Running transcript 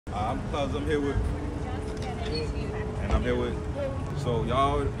Cause I'm here with, and I'm here with. So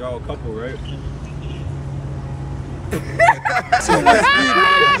y'all a couple, right?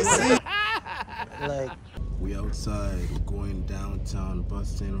 Like, we outside going downtown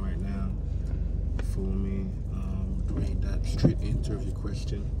Boston right now. You feel me? Doing that street interview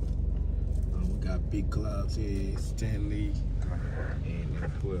question. We got Big Clouds here, Stanley, and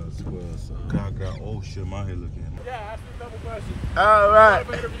who else? I got old shit in my head looking at me. Yeah, ask me a couple questions. All right.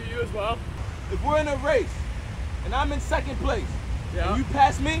 I'll interview you as well. If we're in a race and I'm in second place, Yeah. and you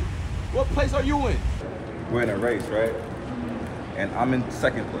pass me, what place are you in? We're in a race, right? And I'm in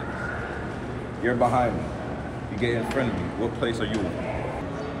second place. You're behind me. You get in front of me. What place are you in?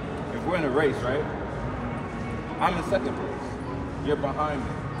 If we're in a race, right? I'm in second place. You're behind me.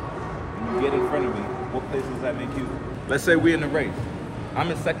 And you get in front of me. What place does that make you? Let's say we're in a race.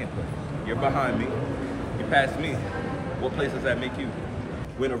 I'm in second place. You're behind me. You pass me. What place does that make you?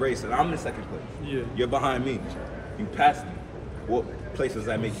 We're in a race and I'm in second place. Yeah. You're behind me. You pass me. What place does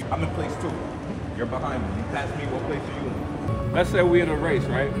that make you? I'm in place 2. You're behind me. You pass me. What place are you in? Let's say we're in a race,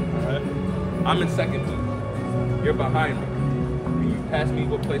 right? I'm in second place. You're behind me. And you pass me.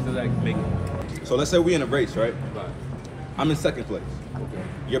 What place does that make you? So let's say we're in a race, right? I'm in second place. Okay.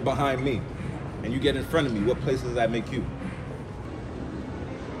 You're behind me. And you get in front of me. What place does that make you?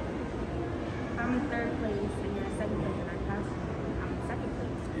 I'm in third place and you're in second place and I pass you. I'm in second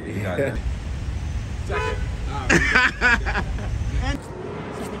place. Yeah, you got it. Second.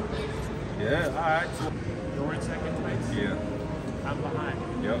 Second place. Yeah, all right. You're in second place. Yeah. I'm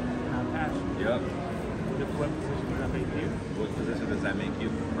behind. Yep. And I pass you. Yep. What position would that make you? What position does that make you?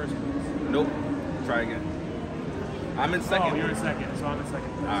 First place. Nope. Try again. I'm in second. Oh, you're in second, so I'm in second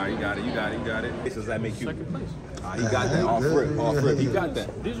place. All right, you got it. What does that make you? Second place. He got that. Off rip. He got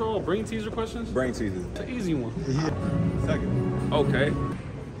that. These are all brain teaser questions? Brain teaser. It's an easy one. Second. Okay.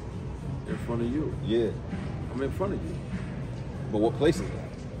 In front of you. Yeah. I'm in front of you. But what place is that?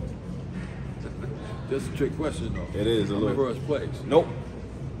 That's a trick question, though. It is a I'm little. in first place. Nope.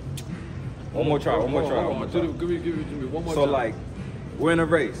 One more try. Hold on. Give me one more So time. like, we're in a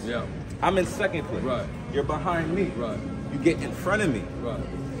race. Yeah. I'm in second place. Right. You're behind me. Right. You get in front of me. Right.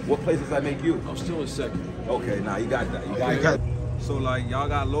 What place does that make you? I'm still in second. Okay, now you got that. You got it. So like, y'all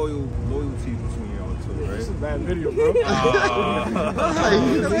got loyalty between y'all two, right? This is a bad video, bro.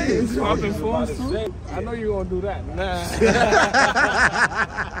 Swapping phones too? I know you're gonna do that. Nah.